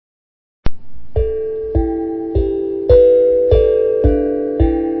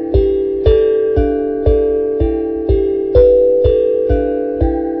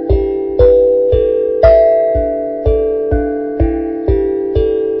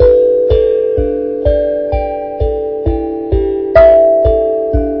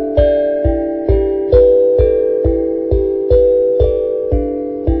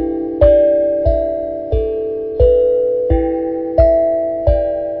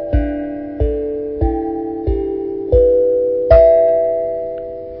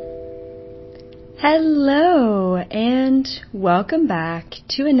and welcome back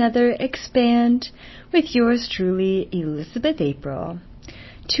to another Expand with yours truly, Elizabeth April.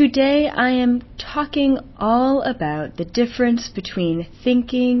 Today I am talking all about the difference between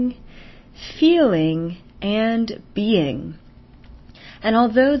thinking, feeling, and being. And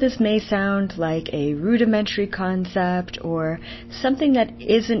although this may sound like a rudimentary concept or something that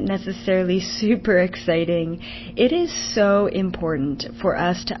isn't necessarily super exciting, it is so important for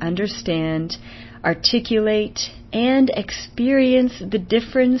us to understand, articulate, and experience the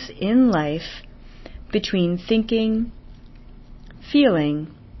difference in life between thinking, feeling,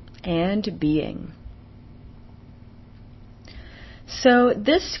 and being. So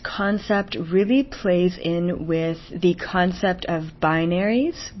this concept really plays in with the concept of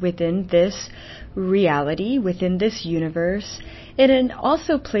binaries within this reality, within this universe. It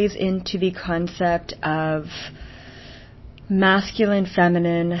also plays into the concept of masculine,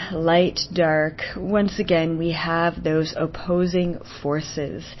 feminine, light, dark. Once again, we have those opposing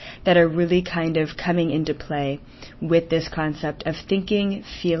forces that are really kind of coming into play with this concept of thinking,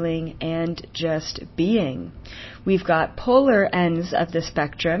 feeling, and just being. We've got polar ends of the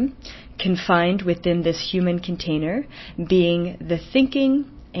spectrum confined within this human container, being the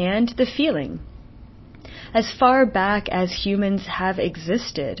thinking and the feeling. As far back as humans have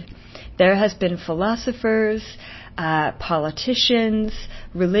existed, there has been philosophers, politicians,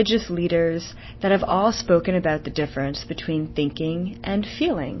 religious leaders that have all spoken about the difference between thinking and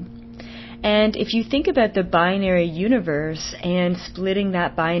feeling. And if you think about the binary universe and splitting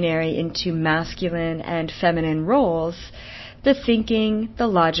that binary into masculine and feminine roles, the thinking, the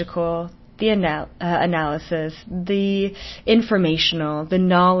logical, the analysis, the informational, the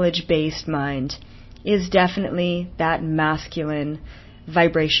knowledge-based mind is definitely that masculine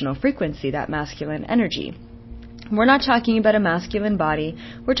vibrational frequency, that masculine energy. We're not talking about a masculine body,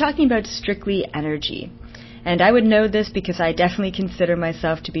 we're talking about strictly energy. And I would know this because I definitely consider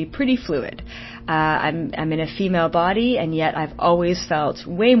myself to be pretty fluid. I'm in a female body, and yet I've always felt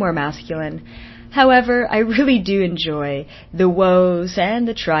way more masculine. However, I really do enjoy the woes and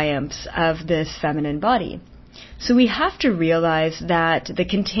the triumphs of this feminine body. So we have to realize that the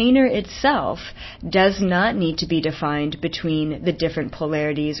container itself does not need to be defined between the different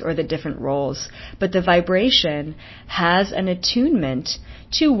polarities or the different roles, but the vibration has an attunement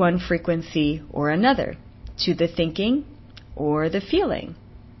to one frequency or another, to the thinking or the feeling.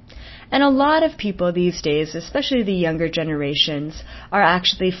 And a lot of people these days, especially the younger generations, are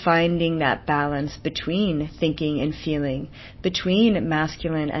actually finding that balance between thinking and feeling, between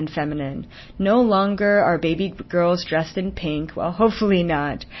masculine and feminine. No longer are baby girls dressed in pink, well, hopefully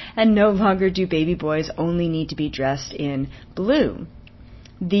not, and no longer do baby boys only need to be dressed in blue.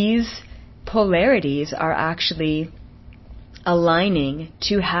 These polarities are actually aligning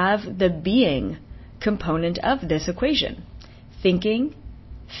to have the being component of this equation. Thinking,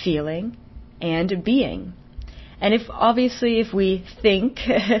 feeling, and being. And if we think,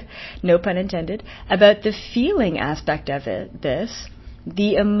 no pun intended, about the feeling aspect of this,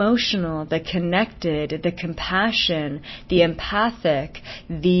 the emotional, the connected, the compassion, the empathic,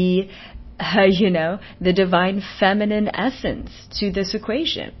 the divine feminine essence to this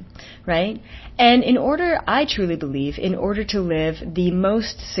equation, right? And I truly believe, in order to live the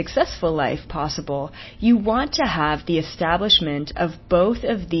most successful life possible, you want to have the establishment of both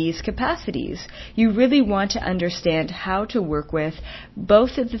of these capacities. You really want to understand how to work with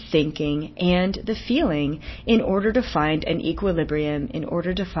both of the thinking and the feeling in order to find an equilibrium, in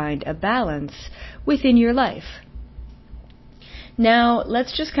order to find a balance within your life. Now,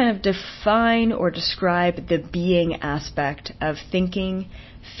 let's just kind of define or describe the being aspect of thinking,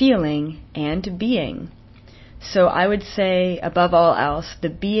 feeling, and being. So I would say, above all else, the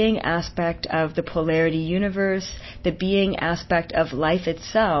being aspect of the polarity universe, the being aspect of life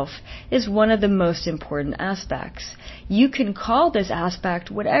itself, is one of the most important aspects. You can call this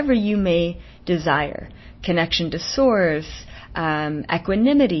aspect whatever you may desire. Connection to source,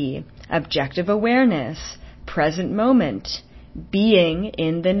 equanimity, objective awareness, present moment, being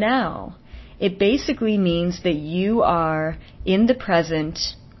in the now. It basically means that you are in the present,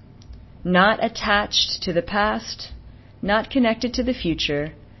 not attached to the past, not connected to the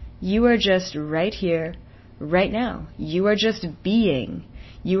future. You are just right here, right now. You are just being.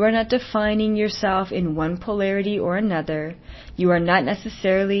 You are not defining yourself in one polarity or another. You are not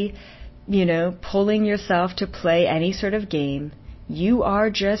necessarily, pulling yourself to play any sort of game. You are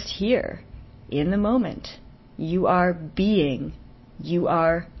just here, in the moment. You are being. You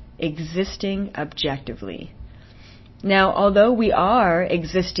are existing objectively. Now, although we are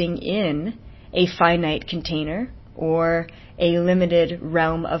existing in a finite container or a limited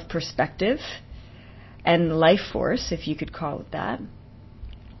realm of perspective, and life force, if you could call it that,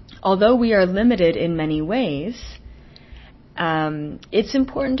 although we are limited in many ways, it's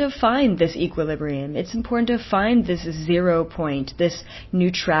important to find this equilibrium. It's important to find this 0 point, this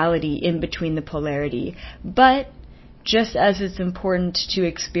neutrality in between the polarity. But just as it's important to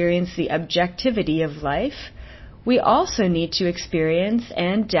experience the objectivity of life, we also need to experience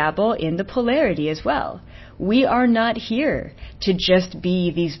and dabble in the polarity as well. We are not here to just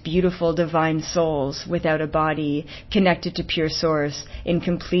be these beautiful divine souls without a body, connected to pure source, in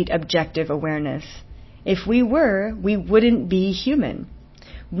complete objective awareness. If we were, we wouldn't be human.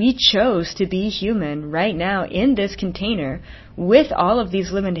 We chose to be human right now in this container with all of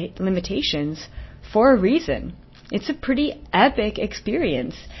these limitations for a reason. It's a pretty epic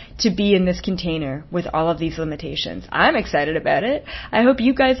experience to be in this container with all of these limitations. I'm excited about it. I hope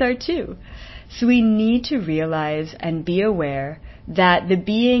you guys are too. So we need to realize and be aware that the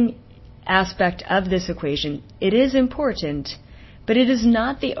being aspect of this equation, it is important, but it is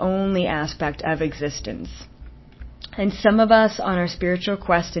not the only aspect of existence. And some of us on our spiritual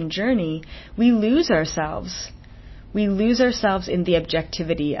quest and journey, we lose ourselves. We lose ourselves in the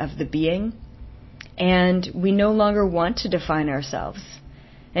objectivity of the being, and we no longer want to define ourselves.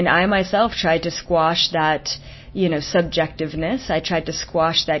 And I myself tried to squash that, subjectiveness. I tried to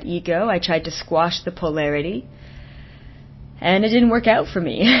squash that ego. I tried to squash the polarity. And it didn't work out for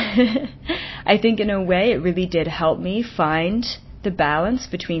me. I think in a way it really did help me find the balance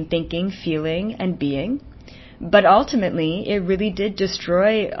between thinking, feeling, and being. But ultimately, it really did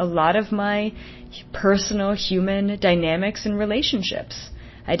destroy a lot of my personal human dynamics and relationships.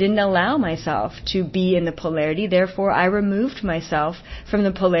 I didn't allow myself to be in the polarity, therefore I removed myself from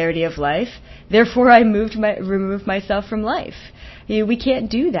the polarity of life, therefore I removed myself from life. We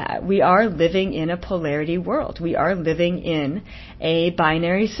can't do that. We are living in a polarity world. We are living in a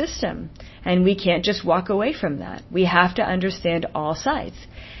binary system, and we can't just walk away from that. We have to understand all sides.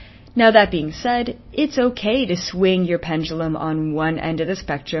 Now, that being said, it's okay to swing your pendulum on one end of the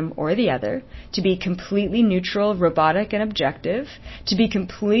spectrum or the other, to be completely neutral, robotic, and objective, to be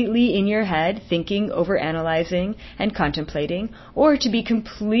completely in your head, thinking, overanalyzing, and contemplating, or to be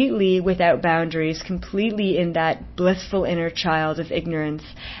completely without boundaries, completely in that blissful inner child of ignorance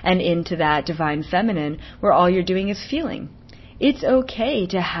and into that divine feminine where all you're doing is feeling. It's okay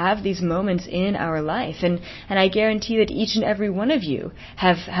to have these moments in our life, and I guarantee that each and every one of you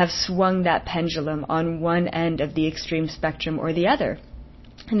have swung that pendulum on one end of the extreme spectrum or the other.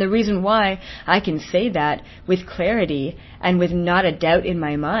 And the reason why I can say that with clarity and with not a doubt in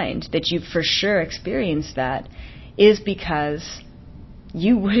my mind that you've for sure experienced that is because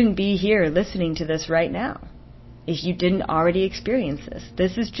you wouldn't be here listening to this right now if you didn't already experience this.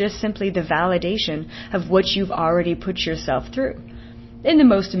 This is just simply the validation of what you've already put yourself through, in the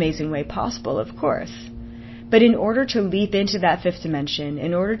most amazing way possible, of course. But in order to leap into that fifth dimension,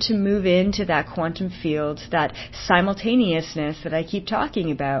 in order to move into that quantum field, that simultaneousness that I keep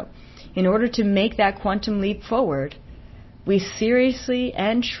talking about, in order to make that quantum leap forward, we seriously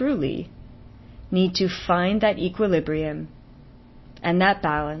and truly need to find that equilibrium and that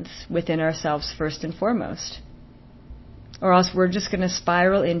balance within ourselves first and foremost. Or else we're just going to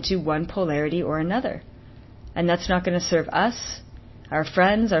spiral into one polarity or another. And that's not going to serve us, our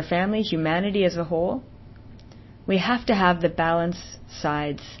friends, our family, humanity as a whole. We have to have the balanced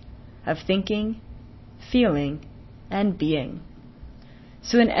sides of thinking, feeling, and being.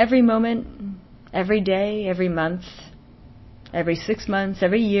 So in every moment, every day, every month, every 6 months,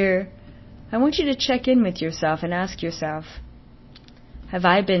 every year, I want you to check in with yourself and ask yourself, have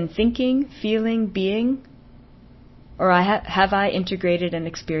I been thinking, feeling, being? Or have I integrated and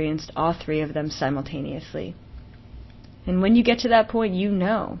experienced all three of them simultaneously? And when you get to that point, you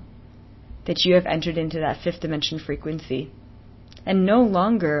know that you have entered into that fifth dimension frequency. And no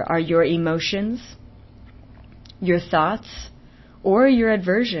longer are your emotions, your thoughts, or your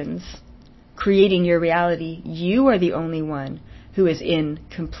aversions creating your reality. You are the only one who is in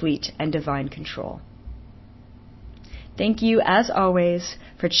complete and divine control. Thank you, as always,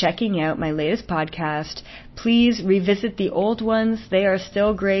 for checking out my latest podcast. Please revisit the old ones. They are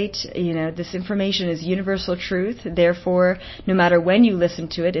still great. This information is universal truth. Therefore, no matter when you listen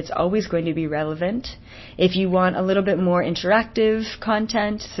to it, it's always going to be relevant. If you want a little bit more interactive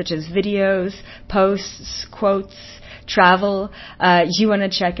content, such as videos, posts, quotes, travel, you want to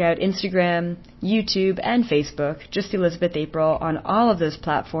check out Instagram, YouTube, and Facebook. Just Elizabeth April on all of those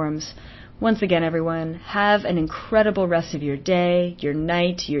platforms. Once again, everyone, have an incredible rest of your day, your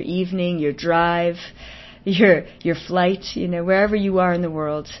night, your evening, your drive, your flight, wherever you are in the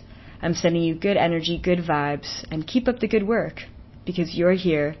world. I'm sending you good energy, good vibes, and keep up the good work, because you're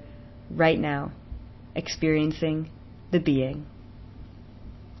here right now. experiencing the being.